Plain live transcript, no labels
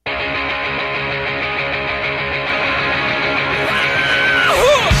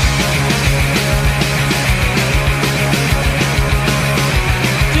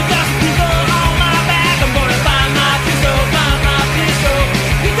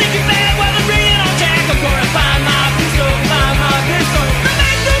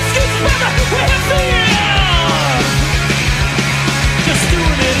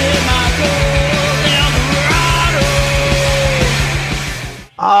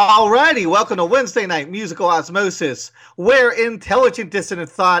Alrighty, welcome to Wednesday Night Musical Osmosis, where intelligent dissonant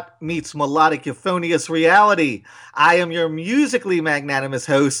thought meets melodic euphonious reality. I am your musically magnanimous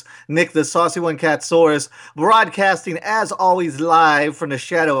host, Nick the Saucy One Catsaurus, broadcasting as always live from the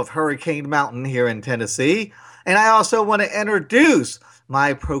shadow of Hurricane Mountain here in Tennessee. And I also want to introduce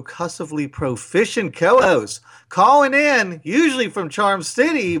my percussively proficient co-host, calling in, usually from Charm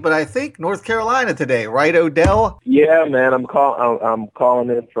City, but I think North Carolina today, right, Odell? Yeah, man, I'm calling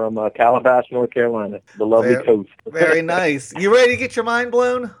in from Calabash, North Carolina, the lovely coast. Very nice. You ready to get your mind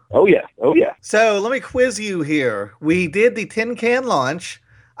blown? Oh yeah. So let me quiz you here. We did the Tin Can launch.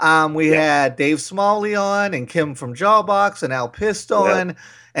 We had Dave Smalley on and Kim from Jawbox and Al Pist on,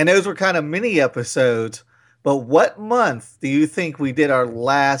 and those were kind of mini episodes. But what month do you think we did our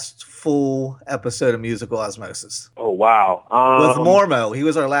last full episode of Musical Osmosis? Oh, wow. With Mormo. He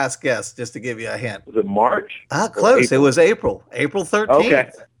was our last guest, just to give you a hint. Was it March? Close. It was April. April 13th. Okay.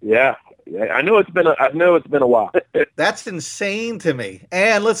 Yeah. I know it's been a while. That's insane to me.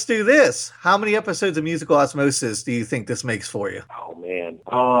 And let's do this. How many episodes of Musical Osmosis do you think this makes for you? Oh, man.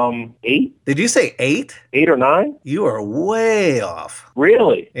 8? Did you say 8? 8 or 9? You are way off.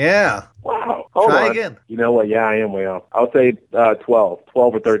 Really? Yeah. Wow. Try again. You know what? Yeah, I am way off. I'll say 12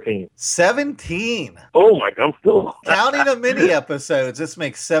 or 13. 17. Oh my God, I'm still counting the mini episodes. This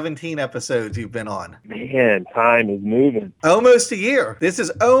makes 17 episodes you've been on. Man, time is moving. Almost a year. This is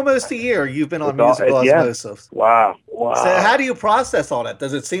almost a year you've been on Musical Osmosis. Wow. So how do you process all that?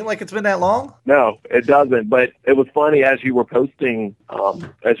 Does it seem like it's been that long? No, it doesn't. But it was funny as you were posting,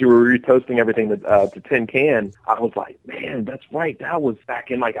 as you were reposting everything to Tin Can. I was like, man, that's right. That was back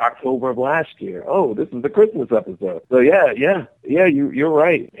in like October of last year. Oh, this is the Christmas episode. So yeah. You're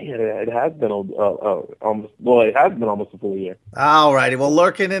right. Man, it has been almost a full year. All righty. Well,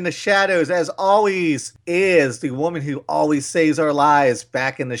 lurking in the shadows, as always, is the woman who always saves our lives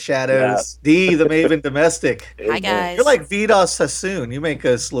back in the shadows. Yeah. Dee, the Maven Domestic. Hi, guys. You're like Vida Sassoon. You make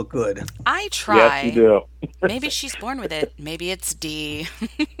us look good. I try. Yes, you do. Maybe she's born with it. Maybe it's Dee.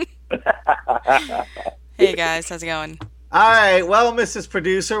 Hey, guys. How's it going? All right. Well, Mrs.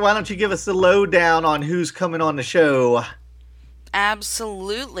 Producer, why don't you give us the lowdown on who's coming on the show?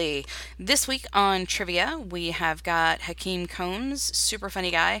 Absolutely. This week on Trivia, we have got Hakeem Combs, super funny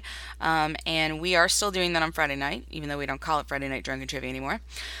guy, and we are still doing that on Friday night, even though we don't call it Friday Night Drunken Trivia anymore.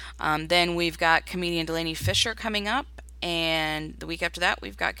 Then we've got comedian Delaney Fisher coming up, and the week after that,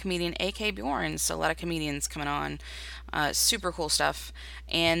 we've got comedian A.K. Bjorn, so a lot of comedians coming on. Super cool stuff.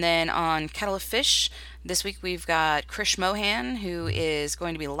 And then on Kettle of Fish, this week we've got Krish Mohan, who is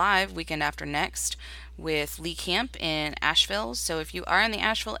going to be live weekend after next with Lee Camp in Asheville. So if you are in the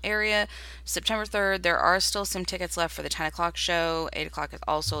Asheville area, September 3rd, there are still some tickets left for the 10 o'clock show. 8 o'clock is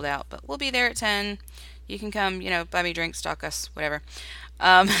all sold out, but we'll be there at 10. You can come, buy me drinks, stalk us, whatever.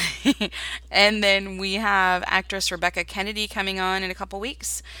 And then we have actress Rebecca Kennedy coming on in a couple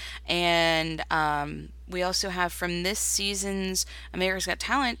weeks. And we also have from this season's America's Got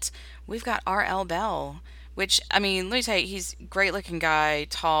Talent, we've got R.L. Bell. Which, let me tell you, he's a great-looking guy,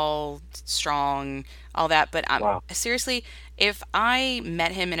 tall, strong, all that. But wow. Seriously, if I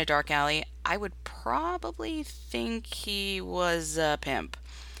met him in a dark alley, I would probably think he was a pimp.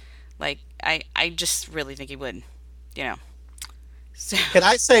 Like, I just really think he would, So. Can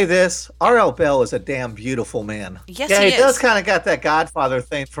I say this? R.L. Bell is a damn beautiful man. Yes, he is. Does kind of got that Godfather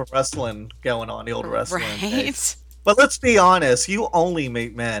thing from wrestling going on, the old wrestling. Right. Days. But let's be honest, you only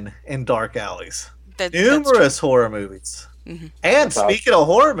meet men in dark alleys. Numerous horror movies. Mm-hmm. And speaking of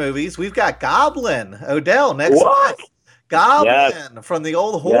horror movies, we've got Goblin. Odell, next month. Goblin from the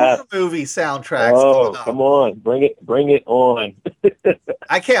old horror movie soundtracks. Oh, come on. Bring it on.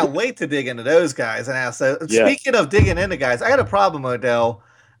 I can't wait to dig into those guys. And speaking of digging into guys, I got a problem, Odell.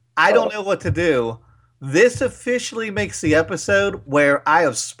 I don't know what to do. This officially makes the episode where I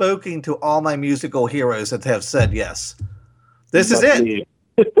have spoken to all my musical heroes that have said yes. This is it.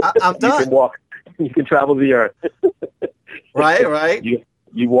 I'm done. You can travel the earth. Right.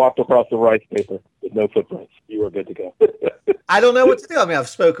 You walked across the rice paper with no footprints. You were good to go. I don't know what to do. I've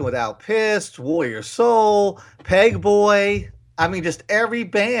spoken with Al Pist, Warrior Soul, Peg Boy. Just every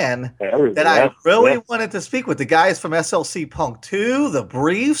band that I really wanted to speak with. The guys from SLC Punk 2, the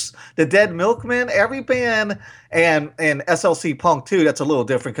Briefs, the Dead Milkmen, every band, and SLC Punk 2, that's a little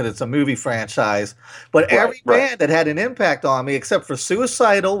different because it's a movie franchise. But every band that had an impact on me, except for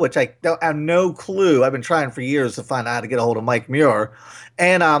Suicidal, which I have no clue. I've been trying for years to find out how to get a hold of Mike Muir.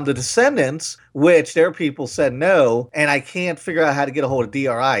 And the Descendants, which their people said no, and I can't figure out how to get a hold of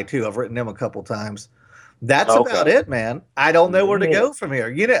DRI, too. I've written them a couple times. That's about it, man. I don't know where to go from here.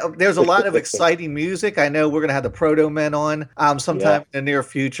 You know, there's a lot of exciting music. I know we're going to have the Proto Men on sometime in the near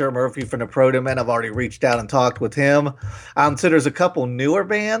future. Murphy from the Proto Men, I've already reached out and talked with him. So there's a couple newer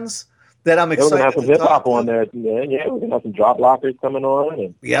bands that I'm excited to talk to. We're going to have some hip-hop on there. Yeah, we're going to have some Drop Lockers coming on.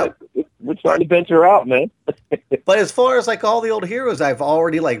 And we're starting to venture out, man. But as far as like all the old heroes, I've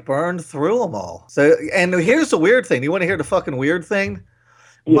already like burned through them all. So, and here's the weird thing. You want to hear the fucking weird thing?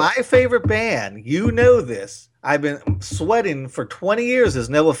 Yeah. My favorite band, you know this, I've been sweating for 20 years, is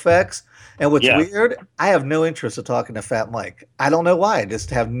NoFX. And what's weird, I have no interest in talking to Fat Mike. I don't know why. I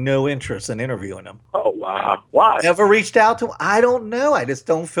just have no interest in interviewing him. Oh, wow. Why? Never reached out to him. I don't know. I just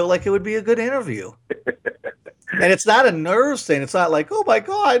don't feel like it would be a good interview. And it's not a nerves thing. It's not like, oh, my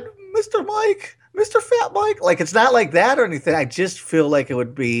God, Mr. Mike, Mr. Fat Mike. Like, it's not like that or anything. I just feel like it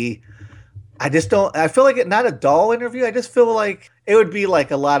would be... I feel like it's not a dull interview. I just feel like it would be like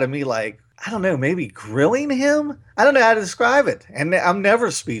a lot of me like, I don't know, maybe grilling him? I don't know how to describe it. And I'm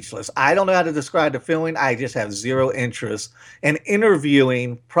never speechless. I don't know how to describe the feeling. I just have zero interest in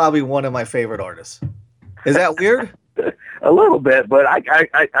interviewing probably one of my favorite artists. Is that weird? A little bit, but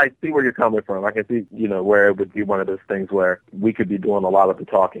I see where you're coming from. I can see, where it would be one of those things where we could be doing a lot of the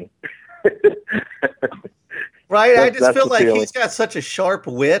talking. Right? I just feel like he's got such a sharp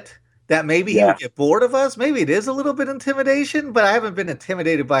wit that maybe he would get bored of us. Maybe it is a little bit intimidation, but I haven't been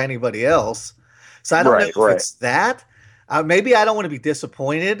intimidated by anybody else. So I don't know if it's that. Maybe I don't want to be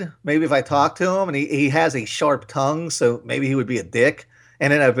disappointed. Maybe if I talk to him and he has a sharp tongue, so maybe he would be a dick.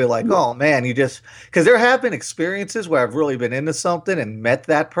 And then I'd be like, oh, man, because there have been experiences where I've really been into something and met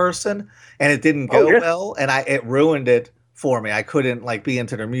that person and it didn't go well. And it ruined it for me. I couldn't be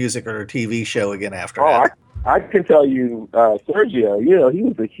into their music or their TV show again after that. I can tell you, Sergio, he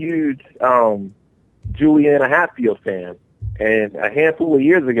was a huge Juliana Hatfield fan. And a handful of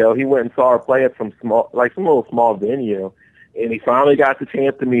years ago, he went and saw her play at some little small venue. And he finally got the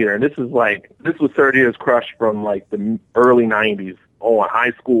chance to meet her. And this was Sergio's crush from the early 90s on,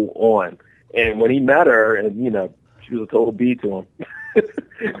 high school on. And when he met her, and, she was a total B to him.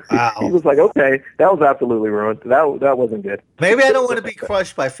 Wow. He was like, okay, that was absolutely ruined. That wasn't good. Maybe I don't want to be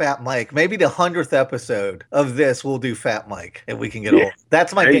crushed by Fat Mike. Maybe the 100th episode of this we'll do Fat Mike if we can get old.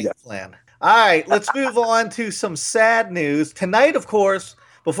 That's my game plan. All right, let's move on to some sad news. Tonight, of course,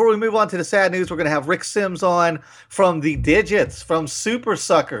 before we move on to the sad news, we're going to have Rick Sims on from The Digits, from Super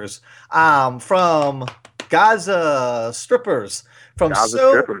Suckers, from Gaza Strippers, from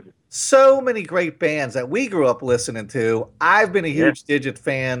so many great bands that we grew up listening to. I've been a huge Digit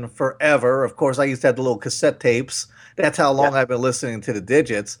fan forever. Of course, I used to have the little cassette tapes. That's how long I've been listening to the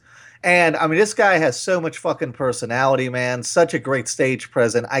Digits. And, I mean, this guy has so much fucking personality, man. Such a great stage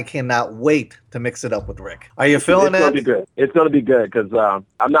presence. I cannot wait to mix it up with Rick. Are you feeling that? It's going to be good. It's going to be good because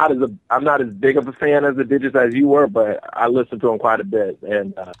I'm not as big of a fan of the Digits as you were, but I listened to him quite a bit.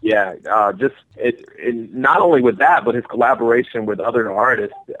 And, not only with that, but his collaboration with other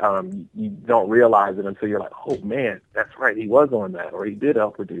artists, you don't realize it until you're like, oh, man, that's right. He was on that, or he did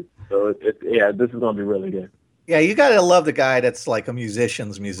help produce. So, this is going to be really good. Yeah, you got to love the guy that's like a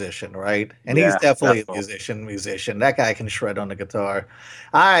musician's musician, right? And he's definitely a musician. That guy can shred on the guitar.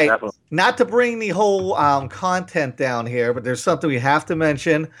 All right, definitely. Not to bring the whole content down here, but there's something we have to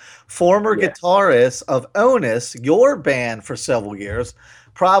mention. Former guitarist of Onus, your band for several years,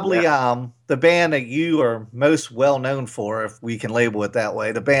 probably the band that you are most well known for, if we can label it that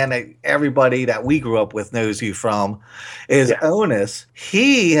way, the band that everybody that we grew up with knows you from, is Onus.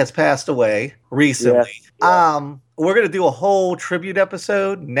 He has passed away recently. We're going to do a whole tribute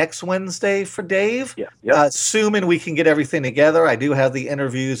episode next Wednesday for Dave. Assuming we can get everything together. I do have the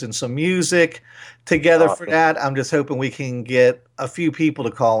interviews and some music together for that. I'm just hoping we can get a few people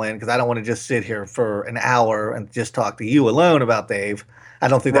to call in because I don't want to just sit here for an hour and just talk to you alone about Dave. I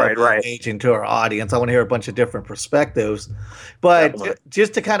don't think that would be engaging to our audience. I want to hear a bunch of different perspectives. But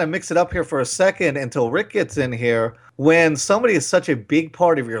just to kind of mix it up here for a second until Rick gets in here, when somebody is such a big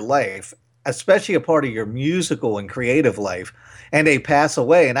part of your life, especially a part of your musical and creative life, and they pass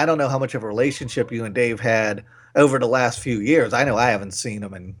away, and I don't know how much of a relationship you and Dave had over the last few years. I know I haven't seen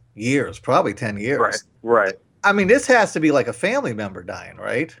him in years, probably 10 years. Right. I mean, this has to be like a family member dying,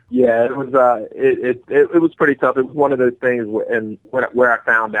 right? Yeah, it was. It was pretty tough. It was one of those things, where I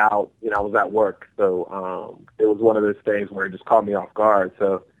found out, I was at work, so it was one of those things where it just caught me off guard.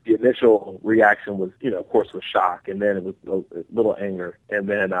 So the initial reaction was, of course, was shock, and then it was a little anger, and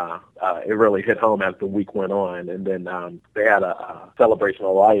then it really hit home as the week went on, and then they had a celebration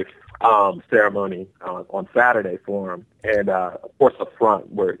of life ceremony on Saturday for him, and of course the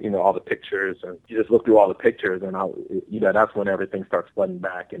front where all the pictures, and you just look through all the pictures, and that's when everything starts flooding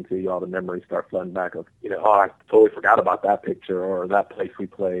back into you. All the memories start flooding back of I totally forgot about that picture, or that place we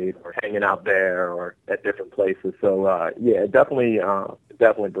played, or hanging out there, or at different places. So it definitely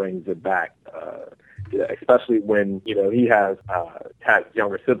brings it back. Especially when he has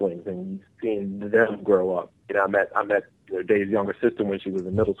younger siblings, and you've seen them grow up. I met Dave's younger sister when she was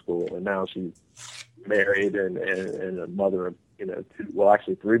in middle school, and now she's married and a mother of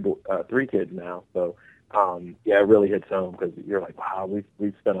three kids now. So it really hits home, because you're like, wow,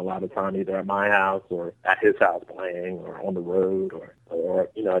 we've spent a lot of time either at my house or at his house playing, or on the road, or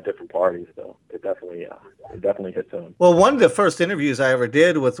at different parties. So it definitely hits home. Well, one of the first interviews I ever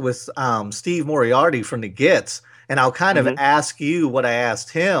did with Steve Moriarty from the Gits, and I'll kind of ask you what I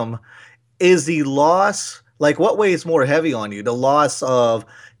asked him: is the loss, like, what weighs more heavy on you? The loss of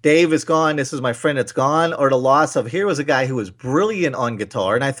Dave is gone, this is my friend that's gone, or the loss of here was a guy who was brilliant on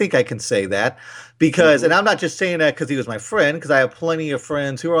guitar? And I think I can say that because, and I'm not just saying that because he was my friend, because I have plenty of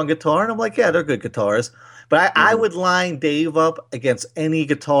friends who are on guitar, and I'm like, yeah, they're good guitarists. But I would line Dave up against any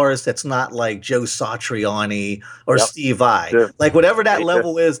guitarist that's not like Joe Satriani or Steve Vai. Sure. Like whatever that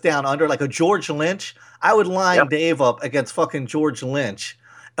level is down under, like a George Lynch, I would line Dave up against fucking George Lynch.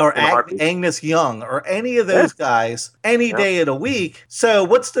 Or Angus Young, or any of those guys, any day of the week. So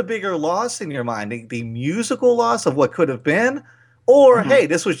what's the bigger loss in your mind? The musical loss of what could have been? Or, hey,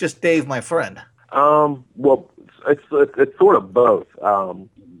 this was just Dave, my friend? Well, it's sort of both.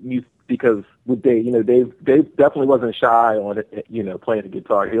 Because with Dave, Dave definitely wasn't shy on it, playing the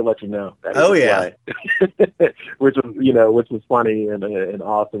guitar. He'll let you know that which was funny and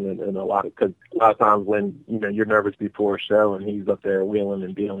awesome, and a lot of times when you're nervous before a show and he's up there wheeling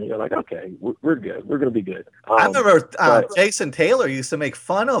and dealing, you're like, okay, we're good, we're gonna be good. I remember Jason Taylor used to make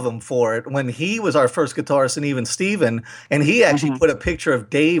fun of him for it when he was our first guitarist, and even Steven, and he actually put a picture of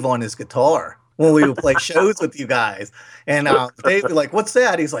Dave on his guitar when we would play shows with you guys. And they'd be like, what's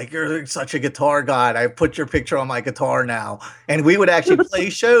that? He's like, you're such a guitar god. I put your picture on my guitar now. And we would actually play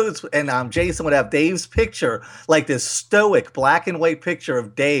shows, and Jason would have Dave's picture, like this stoic black and white picture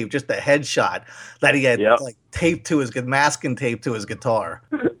of Dave, just a headshot that he had like taped to his masking tape to his guitar.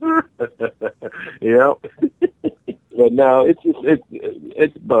 Yep. But no,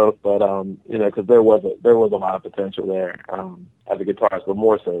 it's both. But because there was a lot of potential there as a guitarist, but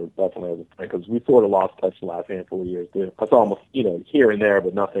more so definitely because we sort of lost touch the last handful of years too. That's almost here and there,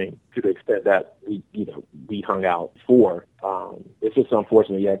 but nothing to the extent that we hung out for. It's just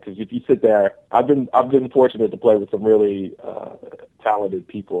unfortunate, because if you sit there, I've been fortunate to play with some really talented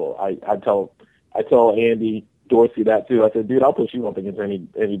people. I tell Andy Dorsey that too. I said, dude, I'll put you up against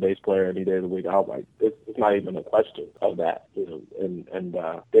any bass player any day of the week. I was like, it's not even a question of that, And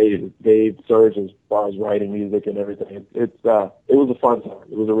Dave Serge, as far as writing music and everything, it was a fun time.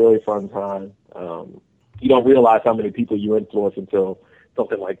 It was a really fun time. You don't realize how many people you influence until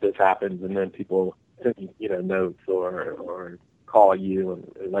something like this happens, and then people send notes or call you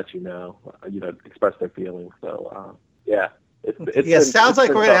and let you know, express their feelings. So sounds like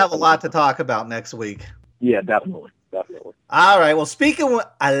we're gonna have a lot to talk about next week. Yeah, definitely. All right. Well, speaking of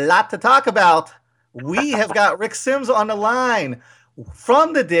a lot to talk about, we have got Rick Sims on the line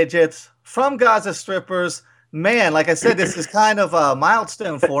from the Digits, from Gaza Strippers. Man, like I said, this is kind of a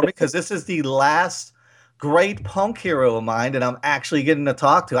milestone for me because this is the last great punk hero of mine that I'm actually getting to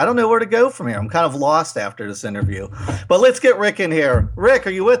talk to. I don't know where to go from here. I'm kind of lost after this interview. But let's get Rick in here. Rick,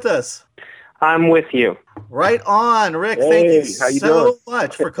 are you with us? I'm with you. Right on, Rick. Thank you so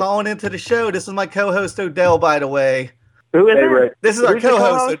much for calling into the show. This is my co-host, Odell, by the way. Who is it? Rick. This is our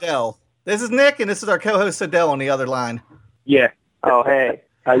co-host, Odell. This is Nick, and this is our co-host, Odell, on the other line. Yeah. Oh, hey.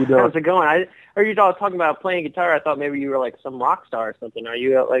 How you doing? How's it going? I heard you all talking about playing guitar. I thought maybe you were like some rock star or something. Are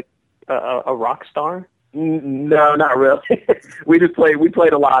you like a rock star? No, not really. We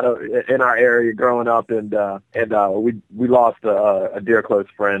played a lot in our area growing up, and we lost a dear close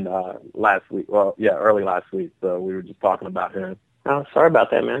friend last week. Well, early last week. So we were just talking about him. Oh, sorry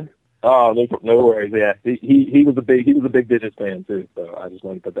about that, man. Oh, no worries. Yeah, he was a big Digits fan too. So I just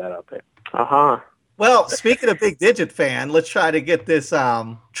wanted to put that out there. Well, speaking of big Digit fan, let's try to get this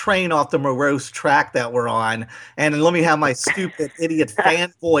train off the morose track that we're on, and let me have my stupid idiot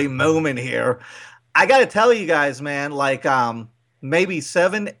fanboy moment here. I got to tell you guys, man, like, maybe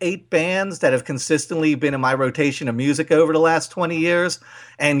 7, 8 bands that have consistently been in my rotation of music over the last 20 years.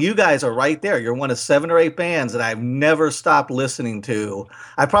 And you guys are right there. You're one of 7 or 8 bands that I've never stopped listening to.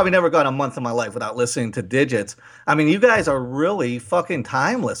 I probably never gone a month in my life without listening to Digits. I mean, you guys are really fucking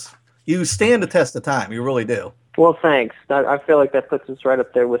timeless. You stand the test of time. You really do. Well, thanks. I feel like that puts us right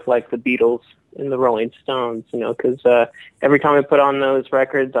up there with like the Beatles and the Rolling Stones, because every time I put on those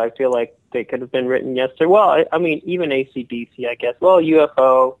records, I feel like they could have been written yesterday. Well, I mean, even AC/DC, I guess. Well,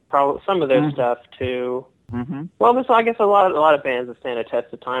 UFO, probably some of their stuff too. Mm-hmm. Well, there's, I guess, a lot of bands that stand the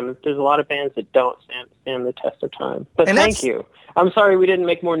test of time. There's a lot of bands that don't stand the test of time. But thank you. I'm sorry we didn't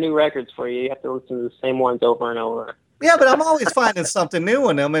make more new records for you. You have to listen to the same ones over and over. Yeah, but I'm always finding something new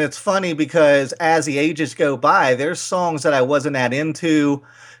in them, and it's funny because as the ages go by, there's songs that I wasn't that into,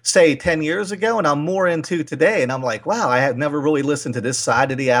 say, 10 years ago, and I'm more into today, and I'm like, wow, I had never really listened to this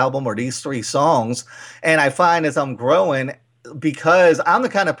side of the album or these 3 songs, and I find as I'm growing, because I'm the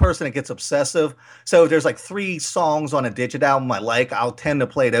kind of person that gets obsessive. So if there's like 3 songs on a Digit album I like, I'll tend to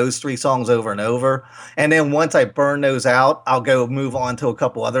play those 3 songs over and over. And then once I burn those out, I'll go move on to a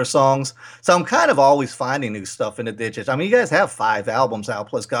couple other songs. So I'm kind of always finding new stuff in the Digits. I mean, you guys have 5 albums out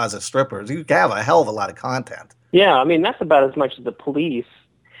plus Gaza Strippers. You have a hell of a lot of content. Yeah, I mean, that's about as much as the Police.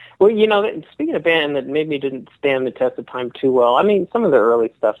 Well, speaking of band that maybe didn't stand the test of time too well, I mean, some of the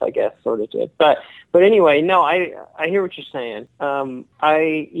early stuff, I guess, sort of did. But anyway, no, I hear what you're saying.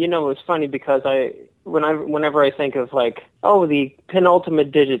 It's funny because whenever I think of like, the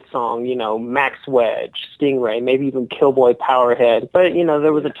penultimate Digit song, Max Wedge, Stingray, maybe even Killboy Powerhead. But,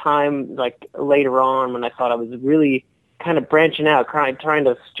 there was a time like later on when I thought I was really kind of branching out, trying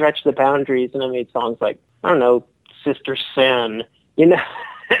to stretch the boundaries. And I made songs like, I don't know, Sister Sin, And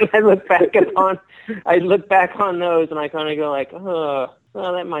I look back on those and I kind of go like, well,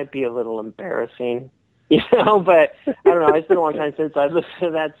 that might be a little embarrassing, but I don't know. It's been a long time since I listened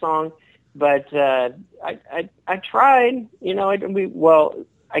to that song, but I tried,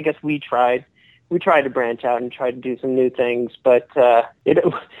 I guess we tried. We tried to branch out and try to do some new things, but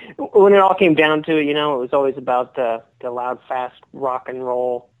when it all came down to it, it was always about the loud, fast rock and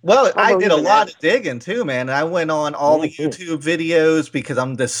roll. Well, I did a lot of digging too, man. And I went on all the YouTube videos because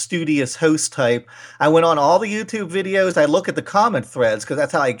I'm the studious host type. I went on all the YouTube videos. I look at the comment threads because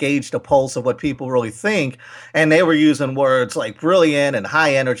that's how I gauge the pulse of what people really think. And they were using words like brilliant and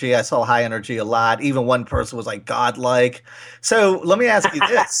high energy. I saw high energy a lot. Even one person was like godlike. So let me ask you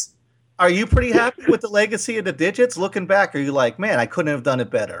this. Are you pretty happy with the legacy of the Digits? Looking back, are you like, man, I couldn't have done it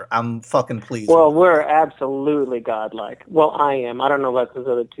better? I'm fucking pleased. Well, we're absolutely godlike. Well, I am. I don't know about those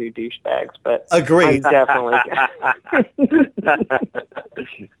other 2 douchebags, but agreed. I'm definitely.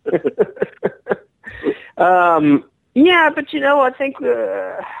 Yeah, but I think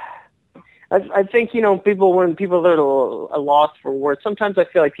I think people when people are a loss for words. Sometimes I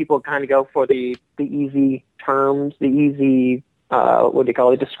feel like people kind of go for the easy terms, the easy. What do you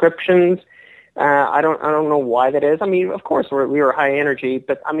call it? Descriptions. I don't know why that is. I mean, of course we were high energy,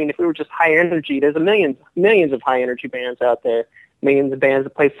 but I mean, if we were just high energy, there's millions of high energy bands out there. Millions of bands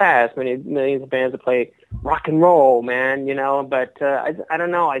that play fast. Millions of bands that play rock and roll, man. But I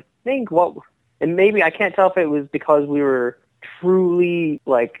don't know. I think and maybe I can't tell if it was because we were truly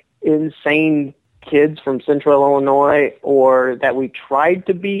like insane kids from Central Illinois, or that we tried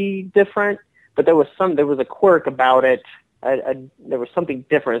to be different. But there was a quirk about it. There was something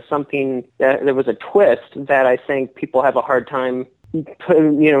different, there was a twist that I think people have a hard time,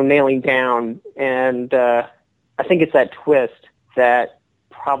 nailing down. And I think it's that twist that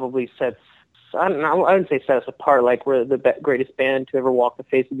probably sets, I wouldn't say set us apart, like we're the greatest band to ever walk the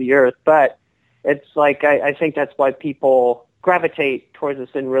face of the earth, but it's like, I think that's why people gravitate towards us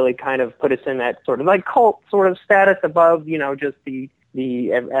and really kind of put us in that sort of like cult sort of status above, just the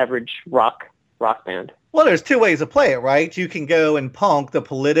average rock band. Well, there's 2 ways to play it, right? You can go and punk the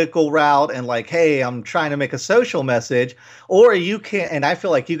political route and like, hey, I'm trying to make a social message. Or you can, and I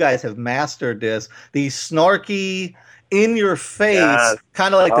feel like you guys have mastered this, these snarky, in your face,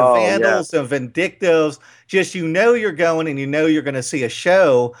 kind of like the Vandals and Vindictives, just you're going and you're going to see a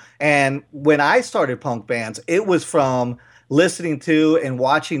show. And when I started punk bands, it was from listening to and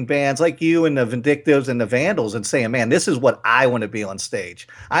watching bands like you and the Vindictives and the Vandals and saying, man, this is what I want to be on stage.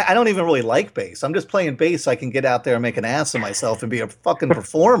 I don't even really like bass. I'm just playing bass so I can get out there and make an ass of myself and be a fucking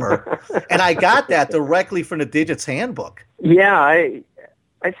performer. And I got that directly from the Digits Handbook. Yeah, I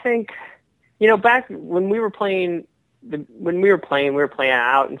think, back when we were playing, we were playing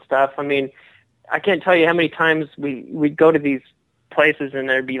out and stuff. I mean, I can't tell you how many times we'd go to these places and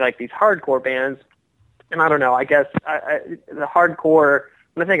there'd be like these hardcore bands. And I don't know, I guess the hardcore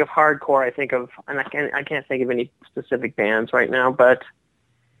when I think of hardcore, I think of, and I can't think of any specific bands right now, but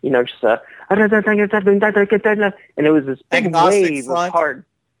just and it was this big Agnostic wave Front. of hard.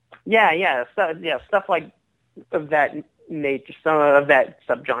 Yeah, stuff like of that nature, some of that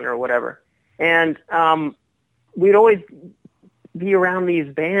subgenre or whatever. And we'd always be around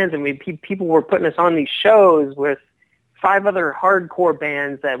these bands, and people were putting us on these shows with 5 other hardcore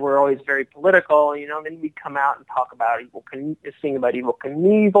bands that were always very political. Then we'd come out and talk about sing about Evel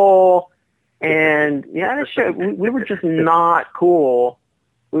Knievel, and the show, we were just not cool.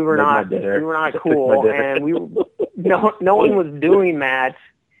 We were not cool, and no one was doing that.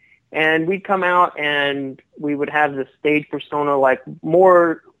 And we'd come out and we would have this stage persona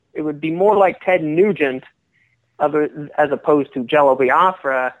it would be more like Ted Nugent as opposed to Jello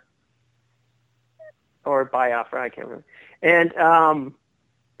Biafra or Biafra, I can't remember.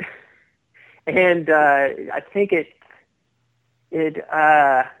 And I think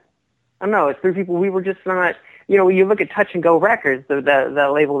I don't know, it's 3 people. We were just not, you look at Touch and Go Records,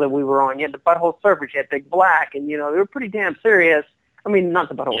 the label that we were on, you had the Butthole Surfers, you had Big Black, and, they were pretty damn serious. I mean, not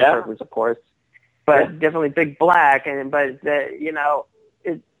the Butthole Surfers, of course, but definitely Big Black. But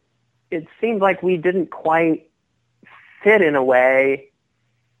it seemed like we didn't quite fit in a way.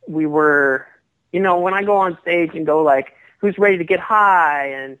 We were, when I go on stage and go like, who's ready to get high,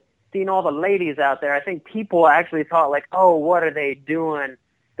 and seeing all the ladies out there, I think people actually thought like, oh, what are they doing?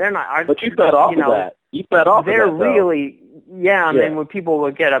 They're not. But you fed off of that. You fed off of that. They're really, and then when people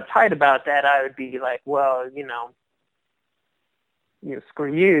would get uptight about that, I would be like, well,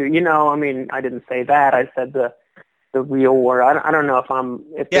 screw you. I mean, I didn't say that. I said the real word. I don't know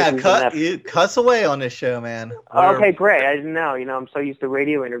if you cuss away on this show, man. Okay, great. I didn't know. I'm so used to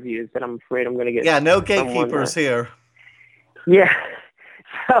radio interviews that I'm afraid I'm going to get. Yeah, no gatekeepers here. Yeah.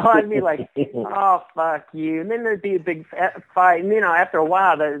 So I'd be like, oh, fuck you. And then there'd be a big fight. And, after a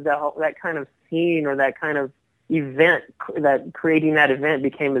while, that kind of scene or that kind of event, that creating that event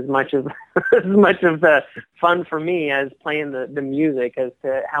became as much of the fun for me as playing the music, as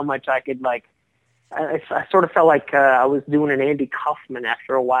to how much I could, like, I sort of felt like I was doing an Andy Kaufman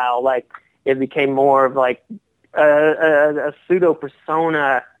after a while. Like, it became more of like a pseudo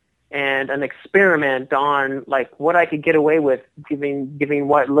persona and an experiment on like what I could get away with, giving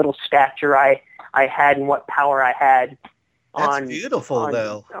what little stature I had and what power I had. That's beautiful,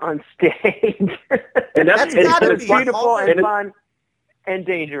 though. On stage. And that's it's beautiful and fun and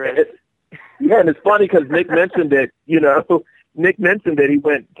dangerous. And it's funny because Nick mentioned it, Nick mentioned that he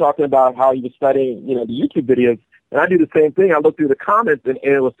went talking about how he was studying, the YouTube videos. And I do the same thing. I look through the comments, and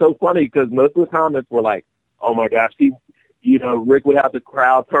it was so funny because most of the comments were like, oh, my gosh, Rick would have the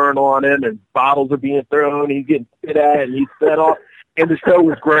crowd turn on him, and bottles are being thrown, he's getting spit at, and he's set off. And the show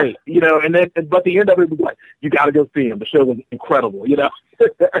was great, and then, but the end of it was like, you got to go see him. The show was incredible, Yeah,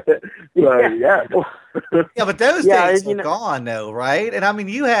 but those days are gone, though, right? And I mean,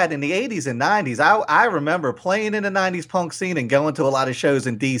 you had in the 80s and 90s, I remember playing in the 90s punk scene and going to a lot of shows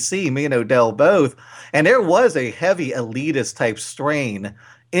in D.C., me and Odell both, and there was a heavy elitist type strain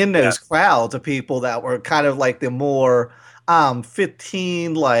in those crowds of people that were kind of like the more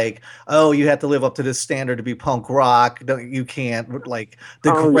 15, like, oh, you have to live up to this standard to be punk rock. You can't like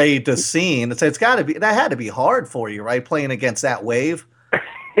degrade the scene. So that had to be hard for you, right? Playing against that wave.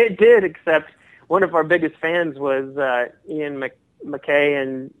 It did, except one of our biggest fans was Ian McKay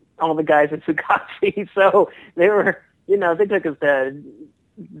and all the guys at Fugazi. So they were, they took us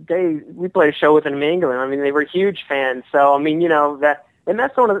we played a show with them in England. I mean, they were huge fans. So I mean, that. And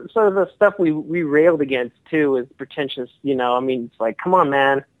that's sort of the stuff we railed against too, is pretentious. I mean, it's like, come on,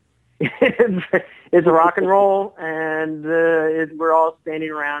 man, it's rock and roll, and we're all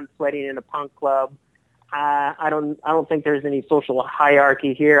standing around sweating in a punk club. I don't think there's any social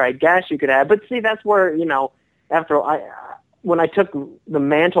hierarchy here. I guess you could have, but see, that's where when I took the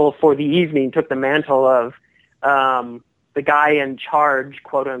mantle for the evening, took the mantle of the guy in charge,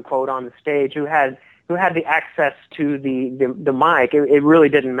 quote unquote, on the stage, who had the access to the mic. It really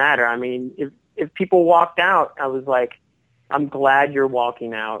didn't matter. I mean, if people walked out, I was like, I'm glad you're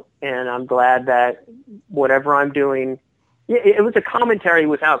walking out, and I'm glad that whatever I'm doing, it was a commentary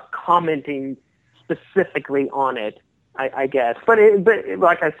without commenting specifically on it, I guess. But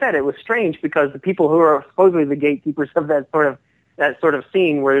like I said, it was strange because the people who are supposedly the gatekeepers of that sort of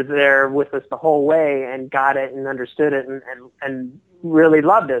scene were there with us the whole way and got it and understood it and really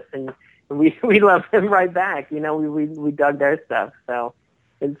loved us, and we loved them right back. We dug their stuff. So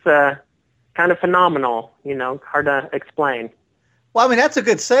it's kind of phenomenal, hard to explain. Well, I mean, that's a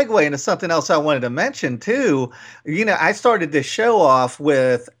good segue into something else I wanted to mention too. I started this show off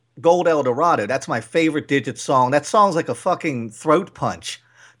with Gold Eldorado. That's my favorite Digits song. That song's like a fucking throat punch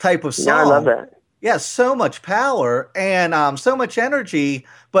type of song. Yeah, I love that. Yeah, so much power and so much energy.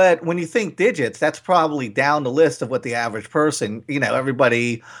 But when you think Digits, that's probably down the list of what the average person,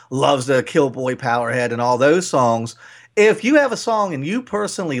 everybody loves the Killboy Powerhead and all those songs. If you have a song and you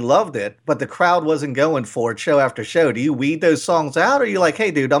personally loved it, but the crowd wasn't going for it show after show, do you weed those songs out? Or are you like,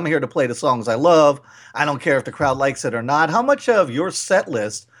 hey, dude, I'm here to play the songs I love. I don't care if the crowd likes it or not. How much of your set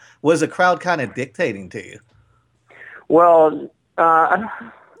list was the crowd kind of dictating to you? Well,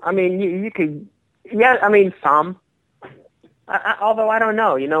 I mean, you could... Yeah, I mean, some. Although I don't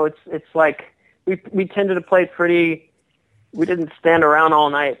know, it's like we tended to play pretty. We didn't stand around all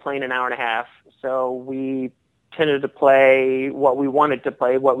night playing an hour and a half, so we tended to play what we wanted to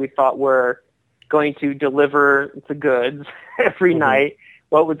play, what we thought were going to deliver the goods every night,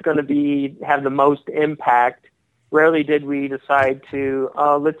 what was going to have the most impact. Rarely did we decide to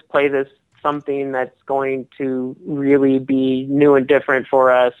let's play this something that's going to really be new and different for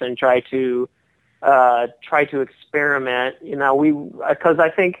us, and try to experiment, because I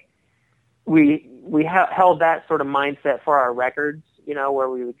think we held that sort of mindset for our records, where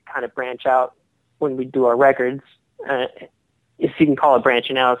we would kind of branch out when we do our records, if you can call it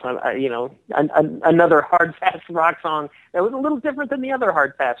branching out. So, another hard, fast rock song that was a little different than the other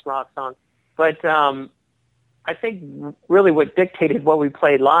hard, fast rock song. But I think really what dictated what we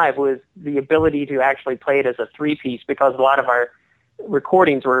played live was the ability to actually play it as a three-piece, because a lot of our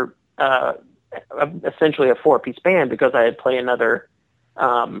recordings were essentially a four-piece band, because I'd play another.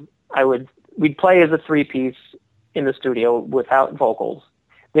 We'd play as a three-piece in the studio without vocals.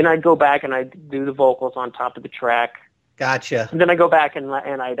 Then I'd go back and I'd do the vocals on top of the track. Gotcha. And then I go back and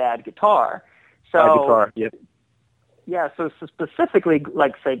I'd add guitar. Guitar, yep. Yeah. So specifically,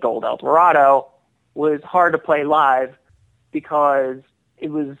 like say Gold Eldorado was hard to play live because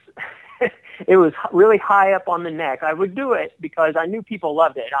it was. It was really high up on the neck. I would do it because I knew people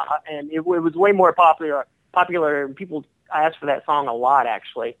loved it, and it was way more popular. And people asked for that song a lot,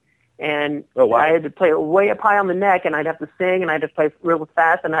 actually. And I had to play it way up high on the neck, and I'd have to sing, and I'd have to play real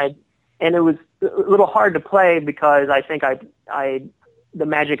fast, and it was a little hard to play because I think the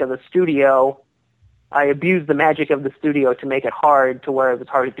magic of the studio, I abused the magic of the studio to make it hard to where it was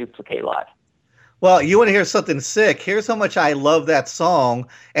hard to duplicate live. Well, you want to hear something sick? Here's how much I love that song.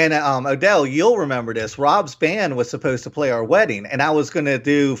 And Odell, you'll remember this. Rob's band was supposed to play our wedding, and I was going to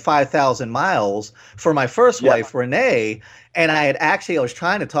do 5,000 Miles for my first wife, Renee. And I was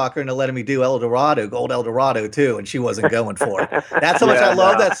trying to talk her into letting me do Gold Eldorado too, and she wasn't going for it. That's how much I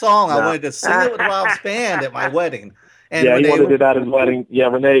love that song. I wanted to sing it with Rob's band at my wedding. And Renee, he wanted it at his wedding. Yeah,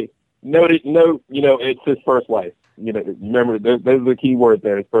 Renee, it's his first wife. Remember, those are the key words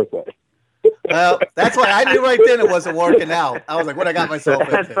there, his first wife. Well, that's why I knew right then it wasn't working out. I was like, what I got myself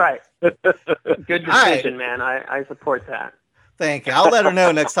into. That's right. Good decision, man. I support that. Thank you. I'll let her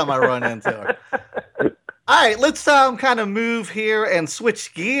know next time I run into her. All right, let's kind of move here and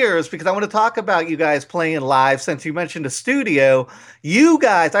switch gears, because I want to talk about you guys playing live. Since you mentioned the studio, you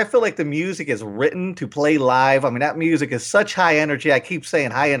guys, I feel like the music is written to play live. I mean, that music is such high energy. I keep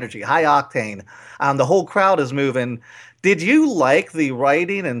saying high energy, high octane. The whole crowd is moving. Did you like the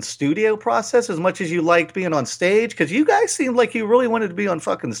writing and studio process as much as you liked being on stage? Because you guys seemed like you really wanted to be on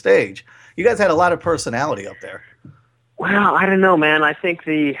fucking stage. You guys had a lot of personality up there. Well, I don't know, man. I think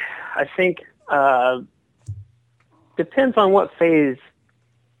depends on what phase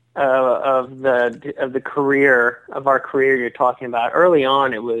of the career of our career you're talking about. Early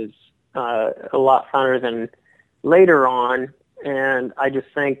on, it was a lot funner than later on, and I just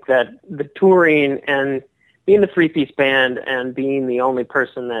think that the touring and being a three-piece band and being the only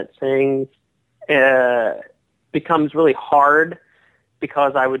person that sings becomes really hard,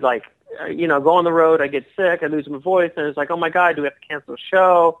 because I would go on the road, I get sick, I lose my voice, and it's like, oh my God, do we have to cancel the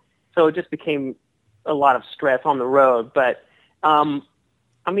show? So it just became a lot of stress on the road. But, I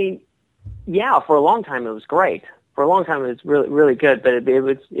mean, yeah, for a long time it was great. For a long time it was really, really good, but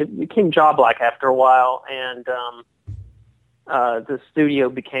it became job-like after a while, and the studio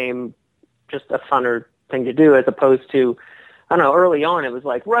became just a funner thing to do, as opposed to, I don't know, early on it was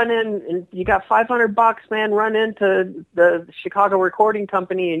like, run in and you got $500, man, run into the Chicago recording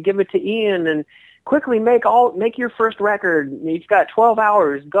company and give it to Ian and quickly make your first record. You've got 12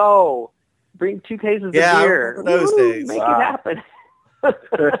 hours, go. Bring 2 cases of beer. I remember those days. Make it happen.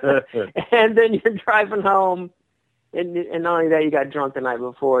 And then you're driving home, and not only that, you got drunk the night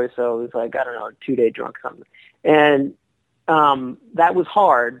before, so it was like, I don't know, a 2-day drunk something. And that was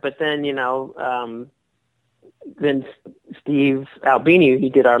hard, but then, then Steve Albini, he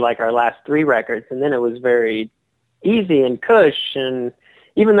did our last 3 records, and then it was very easy and cush, and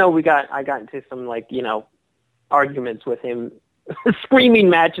even though I got into some arguments with him, screaming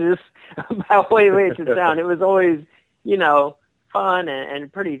matches about way it should sound. It was always, fun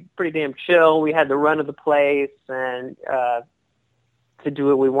and pretty damn chill. We had the run of the place and to do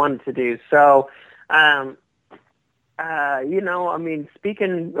what we wanted to do. So,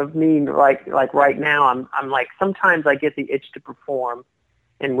 speaking of me, like right now, I'm like, sometimes I get the itch to perform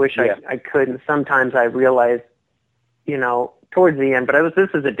and wish I could, and sometimes I realize, towards the end, but this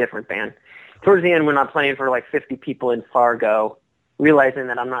is a different band. Towards the end, when I'm playing for like 50 people in Fargo, realizing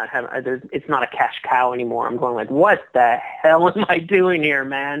that it's not a cash cow anymore. I'm going like, what the hell am I doing here,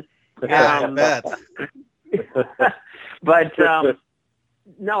 man? Yeah, but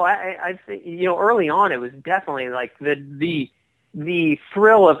no, I think, early on it was definitely like the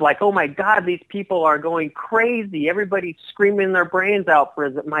thrill of like, oh my God, these people are going crazy. Everybody's screaming their brains out for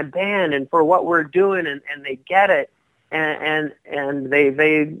my band and for what we're doing, and they get it. And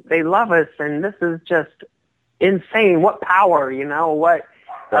they love us, and this is just insane. What power, what,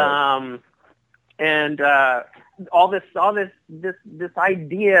 and all this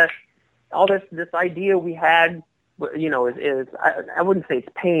idea we had, is I wouldn't say it's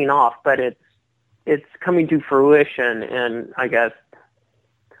paying off, but it's coming to fruition, and I guess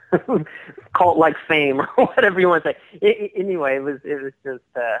cult like fame or whatever you want to say. Anyway, it was just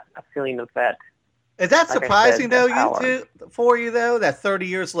a feeling of that. Is that surprising, for you, though, that 30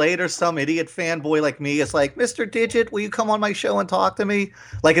 years later, some idiot fanboy like me is like, Mr. Digit, will you come on my show and talk to me?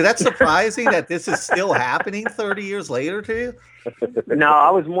 Like, is that surprising that this is still happening 30 years later to you? No,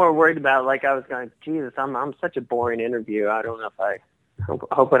 I was more worried about, I was going, Jesus, I'm such a boring interview. I don't know if I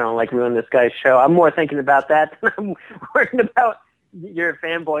hope I don't, ruin this guy's show. I'm more thinking about that than I'm worried about you're a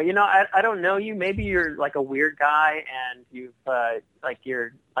fanboy. I don't know you. Maybe you're like a weird guy, and you've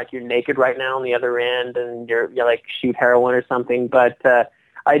you're naked right now on the other end, and you're like shoot heroin or something. But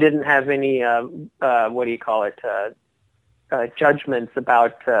I didn't have any judgments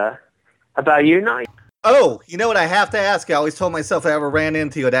about you. No. Oh, you know what I have to ask you? I always told myself if I ever ran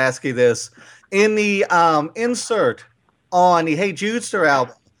into you, I'd ask you this. In the insert on the Hey Judester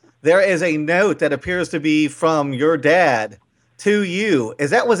album, there is a note that appears to be from your dad to you.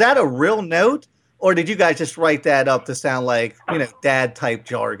 Was that a real note, or did you guys just write that up to sound like, dad type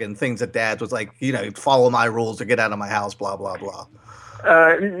jargon, things that dad was like, follow my rules or get out of my house, blah, blah, blah?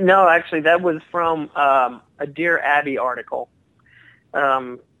 No, actually, that was from a Dear Abby article.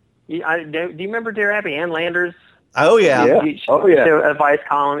 Do you remember Dear Abby? Ann Landers? Oh, yeah. A Vice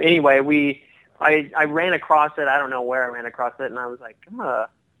column. Anyway, I ran across it. I don't know where I ran across it, and I was like,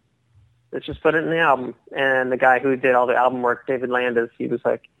 let's just put it in the album. And the guy who did all the album work, David Landis, he was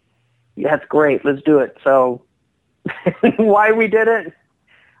like, yeah, that's great. Let's do it. So why we did it,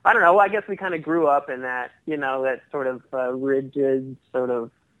 I don't know. I guess we kind of grew up in that, that sort of rigid sort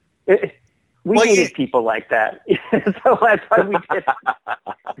of we needed people like that. So that's why we did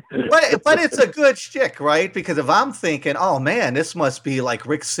it. But it's a good shtick, right? Because if I'm thinking, oh man, this must be like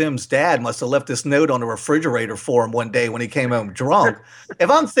Rick Sims' dad must have left this note on the refrigerator for him one day when he came home drunk. If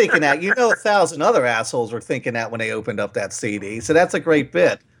I'm thinking that, 1,000 other assholes were thinking that when they opened up that CD. So that's a great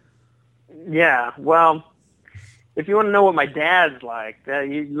bit. Yeah, well, if you want to know what my dad's like,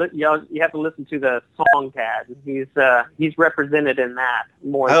 you have to listen to the song Dad. He's represented in that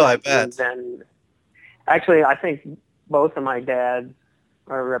more. I bet. Actually, I think both of my dads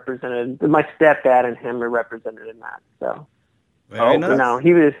are represented. My stepdad and him are represented in that. So, very nice. No,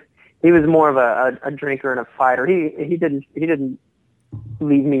 he was more of a drinker and a fighter. He didn't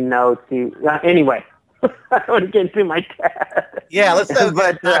leave me notes. Anyway. I don't want to get into my dad. Yeah, let's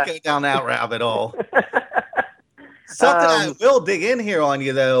not go down that rabbit hole. Something I will dig in here on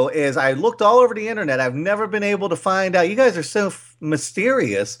you, though, is I looked all over the internet. I've never been able to find out. You guys are so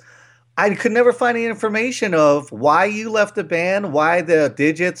mysterious. I could never find any information of why you left the band, why the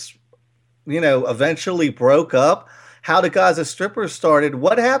Digits, eventually broke up, how the Gaza Strippers started.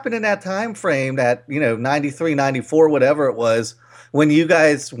 What happened in that time frame, that, 93, 94, whatever it was, when you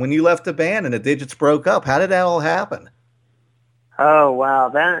left the band and the Digits broke up? How did that all happen? Oh, wow.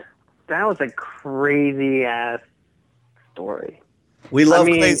 That was a crazy-ass story. We love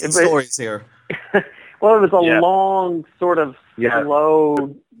crazy stories here. Well, it was a long sort of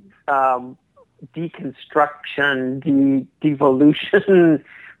slow deconstruction, devolution,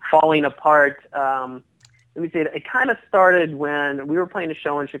 falling apart. Let me see. It kind of started when we were playing a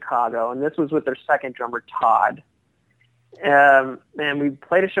show in Chicago, and this was with their second drummer, Todd. And we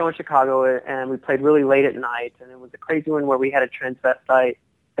played a show in Chicago, and we played really late at night, and it was a crazy one where we had a transvestite,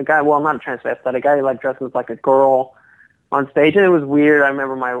 a guy who dressed as like a girl on stage, and it was weird. I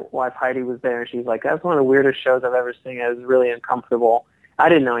remember my wife Heidi was there, and she's like, that's one of the weirdest shows I've ever seen. It was really uncomfortable. I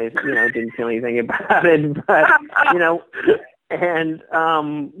didn't know anything, didn't feel anything about it, but, and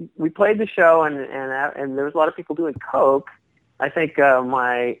we played the show, and there was a lot of people doing coke. I think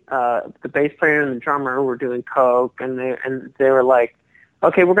the bass player and the drummer were doing coke, and they were like,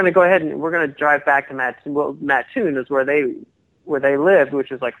 okay, we're going to go ahead and we're going to drive back to Mattoon. Well, Mattoon is where they lived,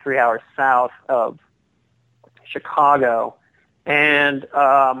 which is like 3 hours south of Chicago. And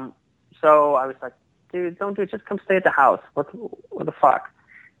so I was like, dude, don't do it. Just come stay at the house. What the fuck?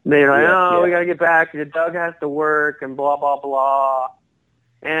 And they're like, we got to get back. Doug has to work and blah, blah, blah.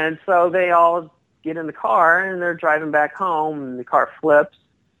 And so they all get in the car, and they're driving back home, and the car flips.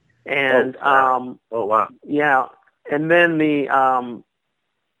 And, oh, wow. Yeah. And then the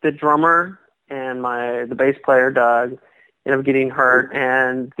drummer and the bass player, Doug, ended up getting hurt,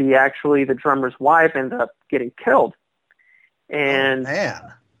 and the drummer's wife ended up getting killed. And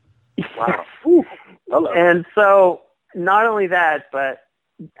man. Wow. And so not only that, but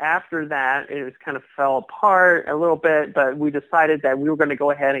after that, it was kind of fell apart a little bit, but we decided that we were going to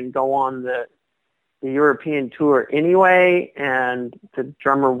go ahead and go on the European tour anyway, and the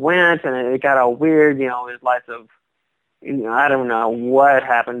drummer went, and it got all weird, there's lots of, I don't know what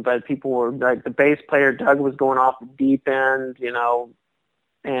happened, but people were like, the bass player, Doug, was going off the deep end,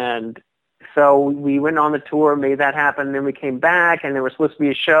 and so we went on the tour, made that happen, then we came back, and there was supposed to be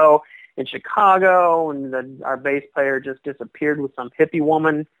a show in Chicago, and our bass player just disappeared with some hippie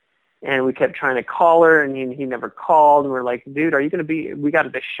woman, and we kept trying to call her, and he never called, and we're like, dude, we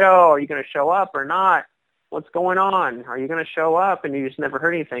got the show, are you going to show up or not? What's going on? Are you going to show up? And you just never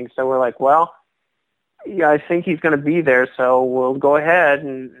heard anything, so we're like, well, yeah, I think he's going to be there, so we'll go ahead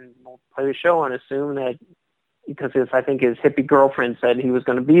and we'll play the show and assume that, because I think his hippie girlfriend said he was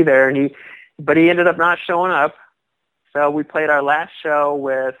going to be there, but he ended up not showing up. So we played our last show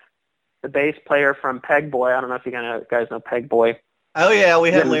with the bass player from Peg Boy. I don't know if you guys know Peg Boy. Oh, yeah,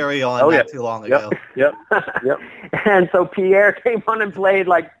 we had Larry on not too long ago. Yep. And so Pierre came on and played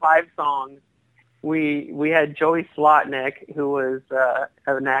like 5 songs. We had Joey Slotnick, who was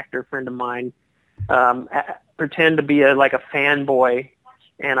an actor friend of mine, pretend to be a fanboy,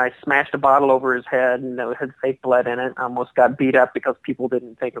 and I smashed a bottle over his head, and it had fake blood in it. I almost got beat up because people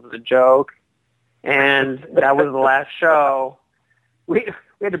didn't think it was a joke. And that was the last show. We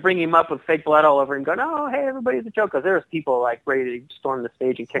had to bring him up with fake blood all over him, going, "Oh, hey, everybody's a joke," because there was people like ready to storm the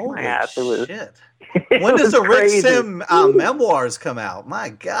stage and kick my ass. It was shit. When does the Rick Sim memoirs come out? My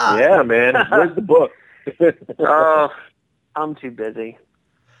God. Yeah, man. Where's the book? Oh, I'm too busy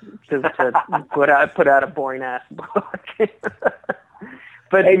to put out a boring ass book.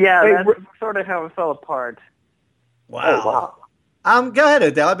 But that's sort of how it fell apart. Wow. Oh, wow. Go ahead,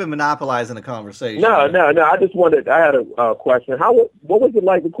 Adele. I've been monopolizing the conversation. No. I had a question. What was it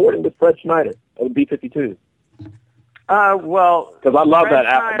like recording with Fred Schneider of the B-52s? Well, because I love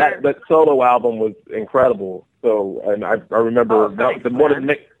that solo album was incredible. So, and I remember one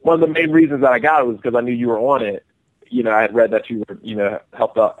of the main reasons that I got it was because I knew you were on it. I had read that you were,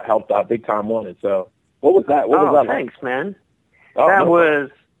 helped out big time on it. So, what was that? What was that like? Thanks, man. Oh,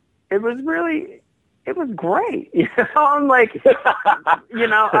 It was great. I'm like,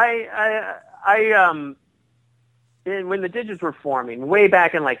 when the Digits were forming, way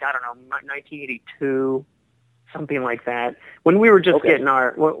back in 1982, something like that, when we were just getting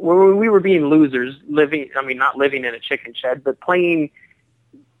when we were being losers, not living in a chicken shed, but playing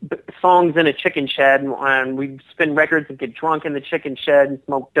songs in a chicken shed, and we'd spin records and get drunk in the chicken shed and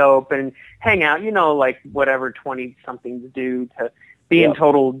smoke dope and hang out, whatever 20-somethings do to being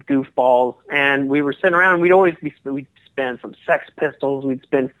total goofballs. And we were sitting around, we'd spin some Sex Pistols, we'd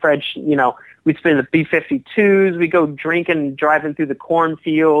spin we'd spin the B-52s, we'd go drinking, driving through the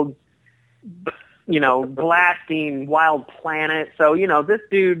cornfields, blasting Wild Planet. So, this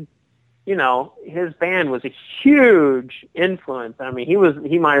dude, his band was a huge influence. I mean,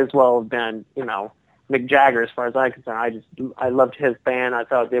 he might as well have been, Mick Jagger as far as I'm concerned. I loved his band. I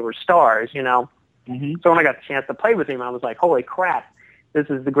thought they were stars, Mm-hmm. So when I got the chance to play with him, I was like, holy crap, this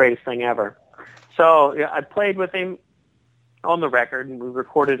is the greatest thing ever. So I played with him on the record, and we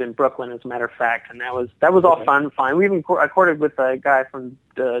recorded in Brooklyn, as a matter of fact, and that was all fun. We even recorded with a guy from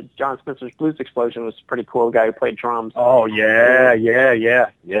John Spencer's Blues Explosion. It was a pretty cool guy who played drums. Oh, yeah.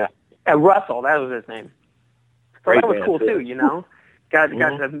 Russell, that was his name. So Great that was band, cool too, Got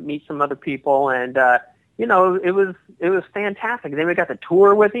to meet some other people, and it was fantastic. Then we got to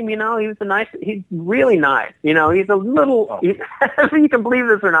tour with him. He's really nice. He's a little. You can believe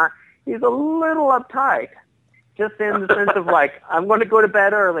this or not, he's a little uptight. Just in the sense of I'm going to go to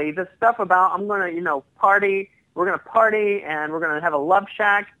bed early. This stuff about I'm going to, party. We're going to party and we're going to have a love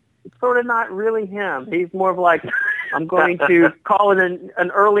shack. it's sort of not really him. He's more of like, I'm going to call it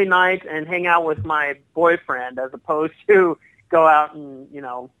an early night and hang out with my boyfriend, as opposed to go out and,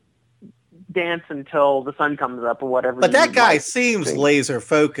 dance until the sun comes up or whatever. But that guy seems laser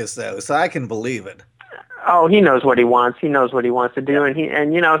focused, though, so I can believe it. Oh, he knows what he wants. He knows what he wants to do, and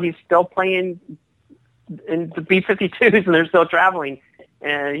he's still playing in the B-52s, and they're still traveling.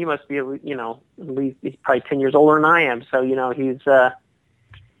 And he must be, at least he's probably 10 years older than I am. So, he's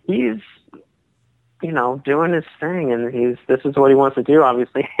doing his thing, and this is what he wants to do,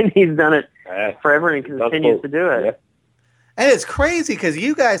 obviously, and he's done it forever and continues to do it. Yeah. And it's crazy because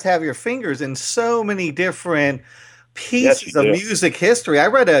you guys have your fingers in so many different pieces of music history. I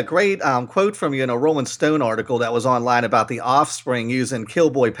read a great quote from you in a Rolling Stone article that was online about the Offspring using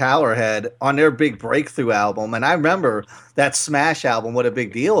Killboy Powerhead on their big breakthrough album. And I remember that Smash album, what a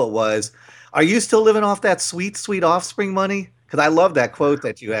big deal it was. Are you still living off that sweet, sweet Offspring money? Because I love that quote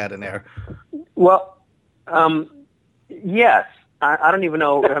that you had in there. Well, yes. I don't even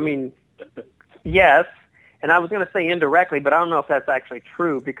know. I mean, yes. And I was going to say indirectly, but I don't know if that's actually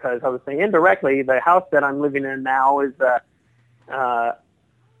true, because I was saying indirectly, the house that I'm living in now is,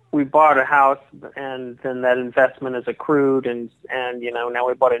 we bought a house and then that investment is accrued and now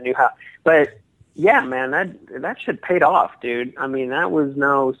we bought a new house. But yeah, man, that shit paid off, dude. I mean, that was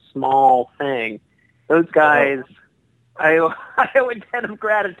no small thing. Those guys, I owe a debt of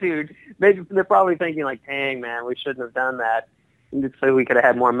gratitude. They're probably thinking like, dang, man, we shouldn't have done that. So we could have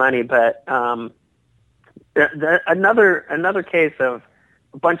had more money. But, another case of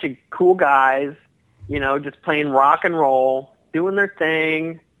a bunch of cool guys, just playing rock and roll, doing their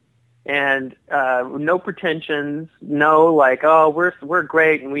thing, and no pretensions, no like, oh, we're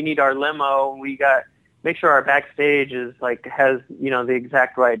great and we need our limo. We got make sure our backstage is like has the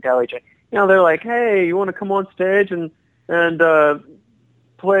exact right deli chain. They're like, hey, you want to come on stage and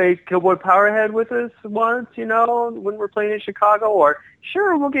play Killboy Powerhead with us once, when we're playing in Chicago, or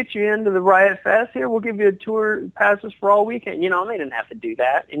sure, we'll get you into the Riot Fest here. We'll give you a tour passes for all weekend. And they didn't have to do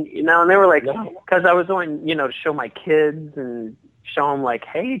that. And, and they were like, because I was going, to show my kids and show them like,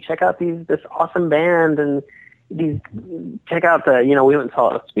 hey, check out this awesome band and check out we went and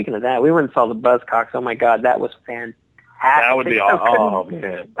saw, speaking of that, we went and saw the Buzzcocks. Oh my God, that was fantastic. That would be awesome.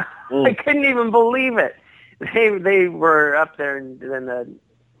 Man. I couldn't even believe it. They were up there and then the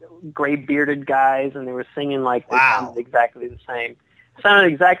gray bearded guys, and they were singing like they sounded exactly the same.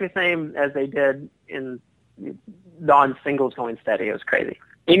 Sounded exactly the same as they did in on Singles Going Steady. It was crazy.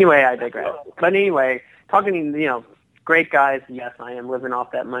 Anyway, I digress. But anyway, talking, great guys. Yes, I am living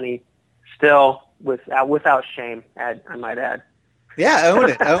off that money still without shame, I might add. Yeah, own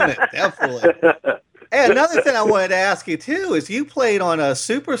it, definitely. And another thing I wanted to ask you too is you played on a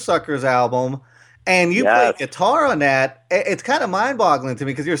Super Suckers album. And you play guitar on that. It's kind of mind-boggling to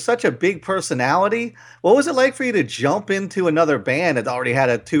me because you're such a big personality. What was it like for you to jump into another band that already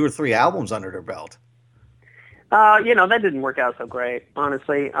had 2 or 3 albums under their belt? That didn't work out so great,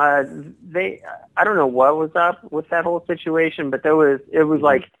 honestly. I don't know what was up with that whole situation, but it was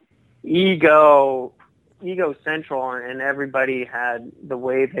like ego central, and everybody had the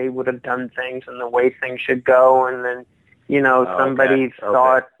way they would have done things and the way things should go, and then somebody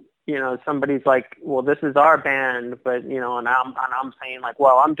thought. Somebody's like, well, this is our band, but, and I'm saying like,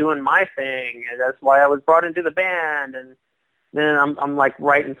 well, I'm doing my thing. And that's why I was brought into the band. And then I'm like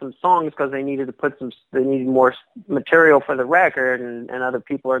writing some songs because they needed more material for the record. And other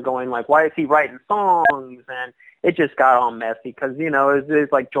people are going like, why is he writing songs? And it just got all messy because,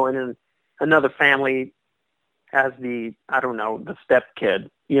 it's like joining another family as the step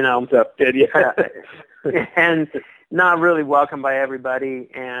kid, Step kid, yeah. And not really welcomed by everybody,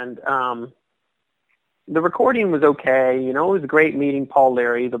 and the recording was okay. It was great meeting Paul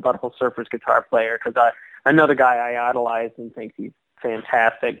Leary, the Butthole Surfers guitar player, because another guy I idolize and think he's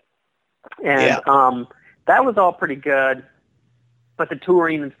fantastic. And that was all pretty good, but the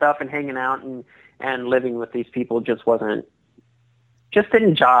touring and stuff and hanging out and living with these people just didn't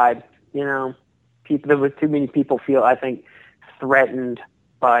jive. There was too many people feel, I think, threatened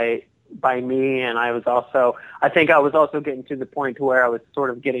by me, and I was also getting to the point to where I was sort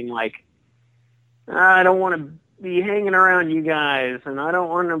of getting like, I don't want to be hanging around you guys, and I don't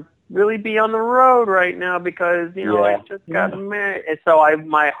want to really be on the road right now because I just got married, and so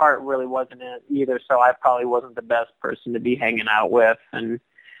my heart really wasn't in it either. So I probably wasn't the best person to be hanging out with, and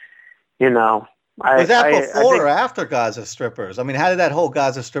was that before or after Gaza Strippers? I mean, how did that whole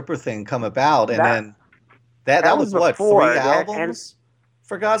Gaza Stripper thing come about? And then that was what, before, 3 albums?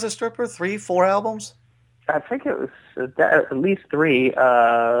 For Gaza Stripper, 3, 4 albums? I think it was at least 3.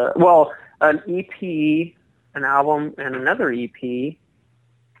 An EP, an album, and another EP.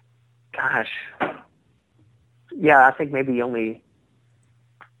 gosh, yeah, I think maybe only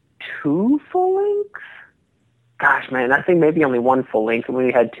 2 full lengths. Gosh, man, I think maybe only 1 full length, and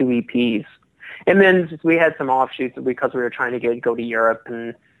we had 2 EPs. And then we had some offshoots because we were trying to go to Europe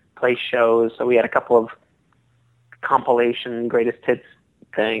and play shows. So we had a couple of compilation greatest hits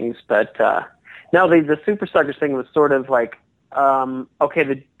things. But no, the Super Suckers thing was sort of like, okay,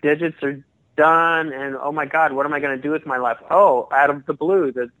 the digits are done, and oh my God, what am I going to do with my life? Oh, out of the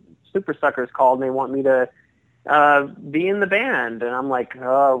blue, the Super Suckers called and they want me to be in the band. And I'm like,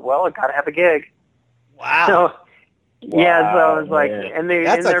 oh, well, I got to have a gig. Wow. So, yeah, so I was like, and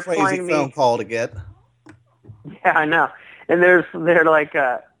that's they're a crazy phone call to get. Yeah, I know. And they're like,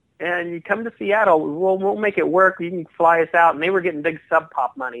 and you come to Seattle, we'll make it work. You can fly us out. And they were getting big Sub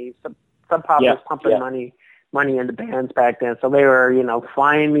Pop money. Sub Pop was pumping money into bands back then. So they were,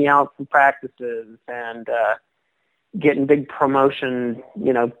 flying me out for practices and getting big promotion,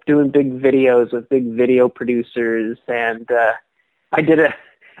 doing big videos with big video producers. And I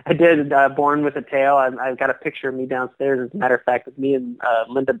did Born with a Tail. I've got a picture of me downstairs, as a matter of fact, with me and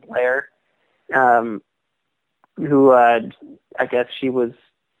Linda Blair, who I guess she was,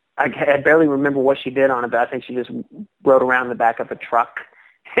 I barely remember what she did on it, but I think she just rode around the back of a truck.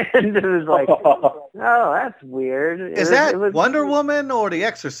 And it was like, oh, that's weird. Is that Wonder Woman or the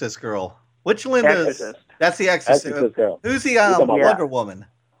Exorcist girl? Which Linda? Exorcist. That's the Exorcist girl. Who's the Wonder Woman?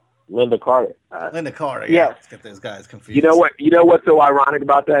 Linda Carter. Linda Carter. Yeah. Let's get those guys confused. You know what's so ironic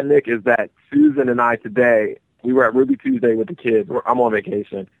about that, Nick, is that Susan and I today, we were at Ruby Tuesday with the kids. I'm on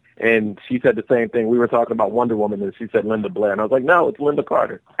vacation, and she said the same thing. We were talking about Wonder Woman, and she said Linda Blair, and I was like, no, it's Linda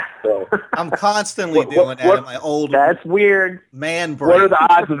Carter. So I'm constantly doing that in my old. That's weird. Man brain. What are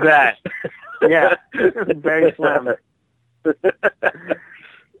the odds of that? Yeah, very slim.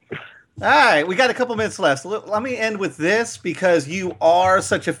 All right, we got a couple minutes left. So let me end with this, because you are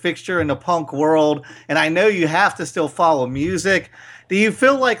such a fixture in the punk world, and I know you have to still follow music. Do you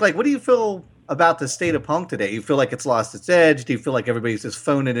feel like what do you feel about the state of punk today? You feel like it's lost its edge? Do you feel like everybody's just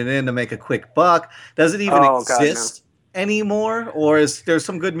phoning it in to make a quick buck? Does it even exist anymore, or is there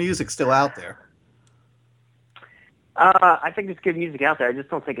some good music still out there? I think there's good music out there. I just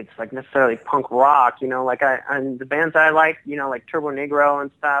don't think it's like necessarily punk rock, and the bands I like, like Turbo Negro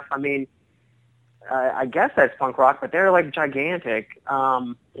and stuff. I mean, I guess that's punk rock, but they're like gigantic.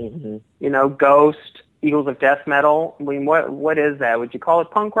 Ghost, Eagles of Death Metal. I mean, what is that? Would you call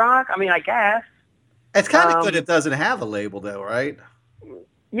it punk rock? I mean, I guess. It's kind of good it doesn't have a label though, right?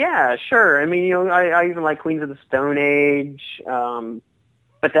 Yeah, sure. I mean, I even like Queens of the Stone Age.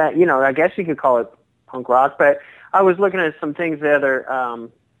 But that, I guess you could call it punk rock, but I was looking at some things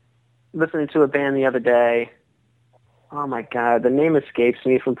listening to a band the other day. Oh my God, the name escapes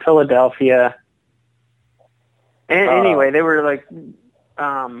me, from Philadelphia. And anyway, they were like,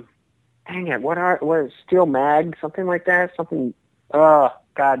 dang it, what is Steel Mag? Something like that? Oh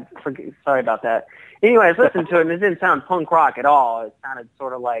God, sorry about that. Anyway, I was listening to it and it didn't sound punk rock at all. It sounded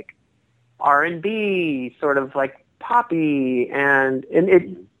sort of like R&B, sort of like poppy, and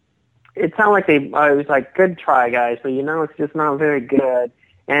it sounded like it was like, good try, guys, but it's just not very good.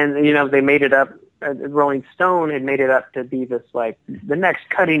 And they made it up. Rolling Stone had made it up to be this like the next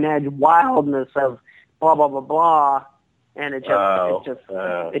cutting edge wildness of blah blah blah blah, and it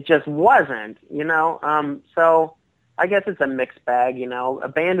just wasn't. So I guess it's a mixed bag. A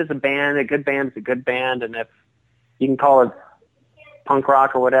band is a band, a good band is a good band, and if you can call it punk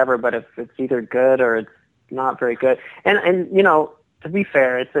rock or whatever, but if it's either good or it's not very good, and to be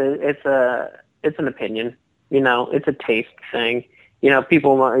fair, it's an opinion. It's a taste thing.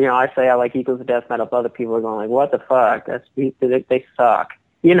 People. I say I like Eagles of Death Metal, but other people are going like, "What the fuck? They suck."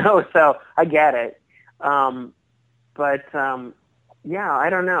 So I get it. Yeah, I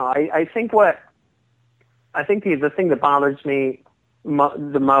don't know. I think the thing that bothers me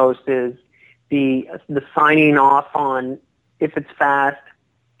the most is the signing off on, if it's fast,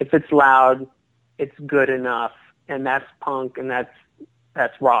 if it's loud, it's good enough, and that's punk, and that's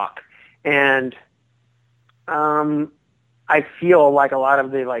rock. And I feel like a lot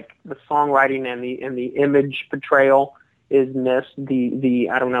of the songwriting and the image portrayal is missed. The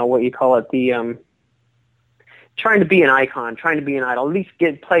I don't know what you call it, the trying to be an icon, trying to be an idol, at least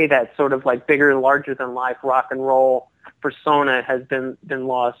play that sort of like bigger, larger than life rock and roll persona has been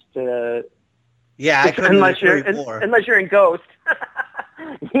lost. Yeah, I couldn't agree more. Unless you're in Ghost,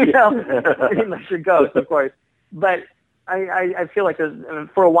 unless you're Ghost, of course. But I feel like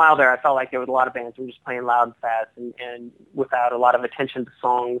for a while there, I felt like there was a lot of bands who were just playing loud and fast and without a lot of attention to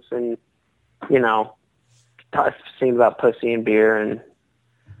songs and, singing about pussy and beer and.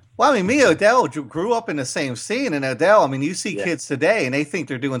 Well, I mean, me and Odell grew up in the same scene, and Odell, I mean, you see Yeah. kids today, and they think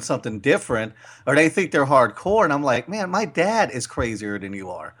they're doing something different, or they think they're hardcore, and I'm like, man, my dad is crazier than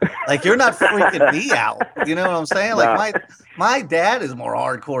you are. Like, you're not freaking me out. You know what I'm saying? Like, Nah. my dad is more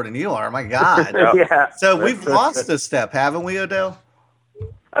hardcore than you are. My God. Yeah. Yeah. So we've lost a step, haven't we, Odell?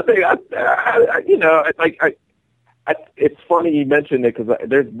 I think it's funny you mentioned it because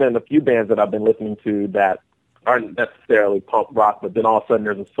there's been a few bands that I've been listening to that aren't necessarily punk rock, but then all of a sudden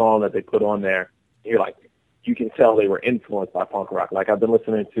there's a song that they put on there. You're like, you can tell they were influenced by punk rock. Like I've been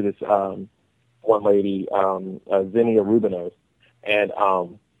listening to this one lady, Xenia Rubinos, and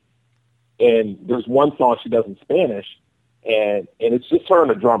there's one song she does in Spanish, and it's just her and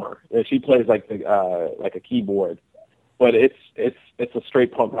a drummer, and she plays like a keyboard, but it's a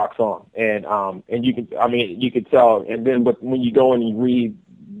straight punk rock song, and you can tell, and then but when you go and you read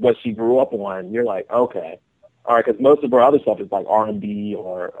what she grew up on, you're like, okay. All right, because most of her other stuff is like R&B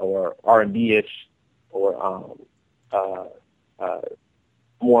or R&B-ish or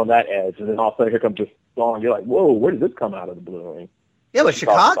more on that edge. And then all of a sudden here comes this song. You're like, whoa, where did this come out of the blue? And Yeah, but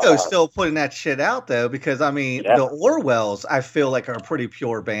Chicago's still putting that shit out, though, because, I mean, Yeah. the Orwells, I feel like, are a pretty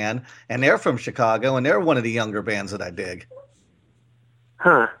pure band, and they're from Chicago, and they're one of the younger bands that I dig.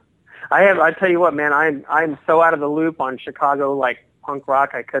 Huh. I tell you what, man, I'm so out of the loop on Chicago, like, punk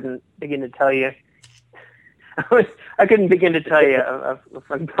rock, I couldn't begin to tell you. I couldn't begin to tell you a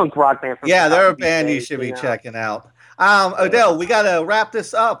punk rock band from Yeah, Chicago they're a these band you days, should be know. checking out. Odell, we got to wrap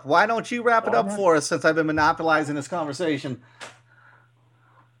this up. Why don't you wrap it up for us since I've been monopolizing this conversation?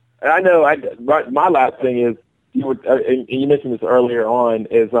 I know. My last thing is and you mentioned this earlier on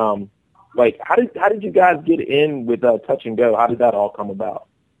is like how did you guys get in with Touch and Go? How did that all come about?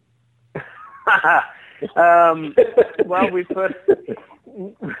 Well,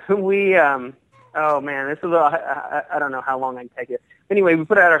 oh man, this is I don't know how long I can take it. Anyway, we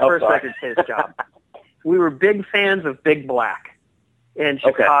put out our first record, Fizz Job. We were big fans of Big Black in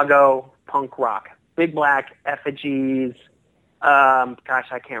Chicago punk rock. Big Black, Effigies, gosh,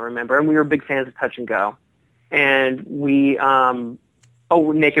 I can't remember. And we were big fans of Touch and Go. And we,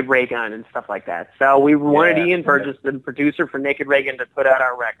 Naked Ray Gun and stuff like that. So we wanted Ian Burgess, the producer for Naked Ray Gun, to put out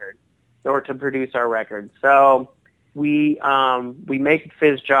our record or to produce our record. So we make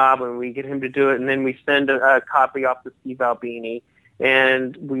Fizz Job and we get him to do it, and then we send a copy off to Steve Albini.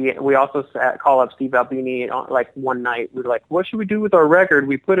 And we also call up Steve Albini like one night. We were like, what should we do with our record?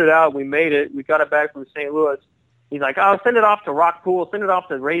 We put it out. We made it. We got it back from St. Louis. He's like, oh, send it off to Rockpool. Send it off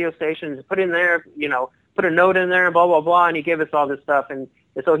to radio stations. Put in there, put a note in there and blah, blah, blah. And he gave us all this stuff. And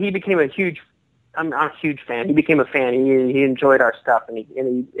so he became I'm a huge fan. He became a fan. He enjoyed our stuff and he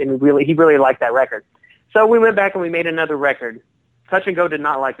really liked that record. So we went back and we made another record. Touch and Go did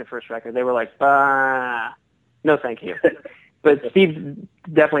not like the first record. They were like, no, thank you. But Steve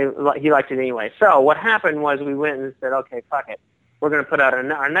definitely, he liked it anyway. So what happened was we went and said, okay, fuck it. We're going to put out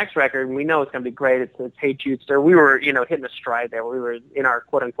our next record, and we know it's going to be great. It's Hey Judester. We were, hitting a stride there. We were in our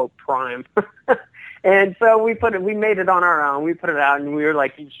quote-unquote prime. And so we made it on our own. We put it out, and we were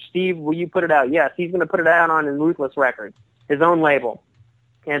like, Steve, will you put it out? Yes, he's going to put it out on Ruthless Records, his own label.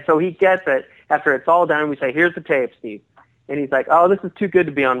 And so he gets it. After it's all done, we say, here's the tape, Steve. And he's like, oh, this is too good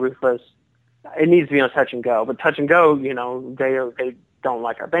to be on Ruthless. It needs to be on Touch and Go. But Touch and Go, they don't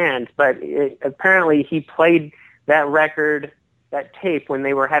like our band. But apparently he played that record, that tape, when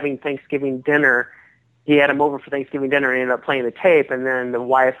they were having Thanksgiving dinner. He had him over for Thanksgiving dinner and ended up playing the tape. And then the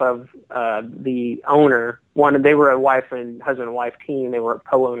wife of the owner, they were a husband and wife team. They were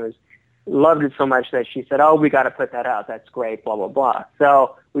co-owners. Loved it so much that she said, oh, we got to put that out. That's great, blah, blah, blah.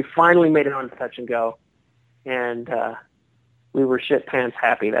 So we finally made it on Touch and Go. And we were shit pants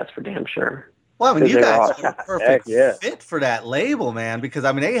happy, that's for damn sure. Well, I mean, you guys were a perfect fit for that label, man, because,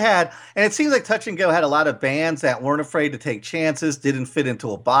 I mean, they had, and it seems like Touch and Go had a lot of bands that weren't afraid to take chances, didn't fit into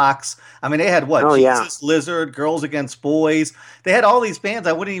a box. I mean, they had Jesus, Lizard, Girls Against Boys. They had all these bands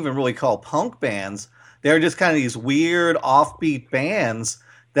I wouldn't even really call punk bands. They were just kind of these weird, offbeat bands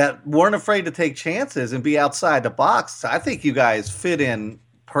that weren't afraid to take chances and be outside the box. So I think you guys fit in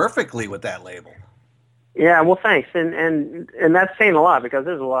perfectly with that label. Yeah, well, thanks. And that's saying a lot because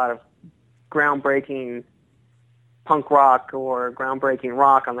there's a lot of groundbreaking punk rock or groundbreaking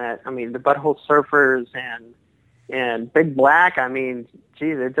rock on that. I mean, the Butthole Surfers and Big Black. I mean,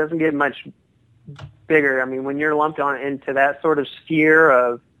 geez, it doesn't get much bigger. I mean, when you're lumped into that sort of sphere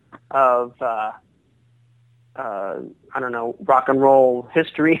of I don't know, rock and roll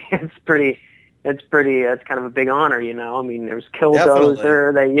history, it's kind of a big honor, I mean, there's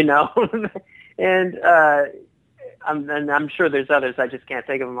Killdozer, and I'm sure there's others. I just can't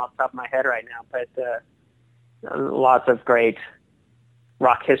think of them off the top of my head right now. But lots of great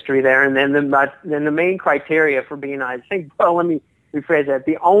rock history there. And then the main criteria for being, I think, well, let me rephrase that.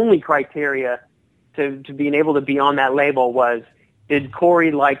 The only criteria to being able to be on that label was, did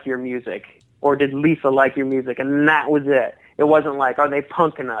Corey like your music or did Lisa like your music? And that was it. It wasn't like, are they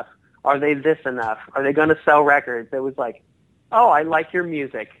punk enough? Are they this enough? Are they going to sell records? It was like, oh, I like your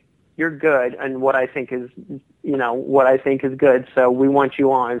music. You're good. And what I think is good. So we want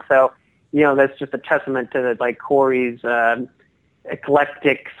you on. So, that's just a testament to like Corey's,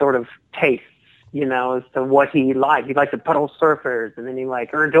 eclectic sort of tastes, as to what he liked. He liked the Puddle Surfers, and then he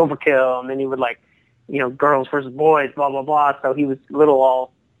liked Earned Overkill, and then he would like, Girls versus Boys, blah, blah, blah. So he was a little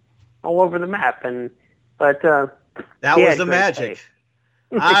all over the map. But that was the magic.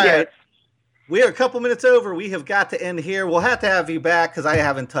 All right. We are a couple minutes over. We have got to end here. We'll have to have you back because I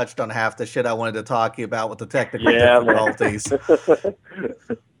haven't touched on half the shit I wanted to talk to you about with the technical difficulties.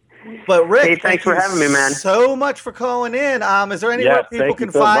 But Rick, hey, thanks for having me, man. So much for calling in. Is there anywhere people can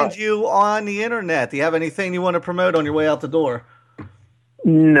find you on the internet? Do you have anything you want to promote on your way out the door?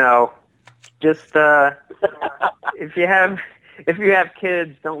 No, just if you have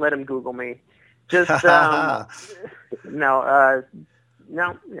kids, don't let them Google me. Just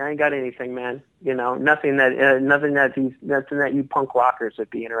no, I ain't got anything, man. Nothing that you punk rockers would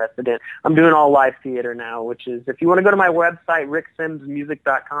be interested in. I'm doing all live theater now, which is, if you want to go to my website,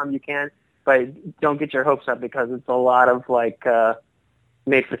 ricksimsmusic.com, you can, but don't get your hopes up because it's a lot of like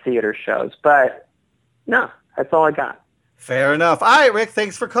made for theater shows. But no, that's all I got. Fair enough. All right, Rick,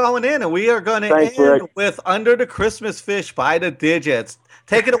 thanks for calling in, and we are going to end with Under the Christmas Fish by the Digits.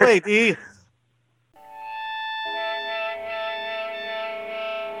 Take it away, D.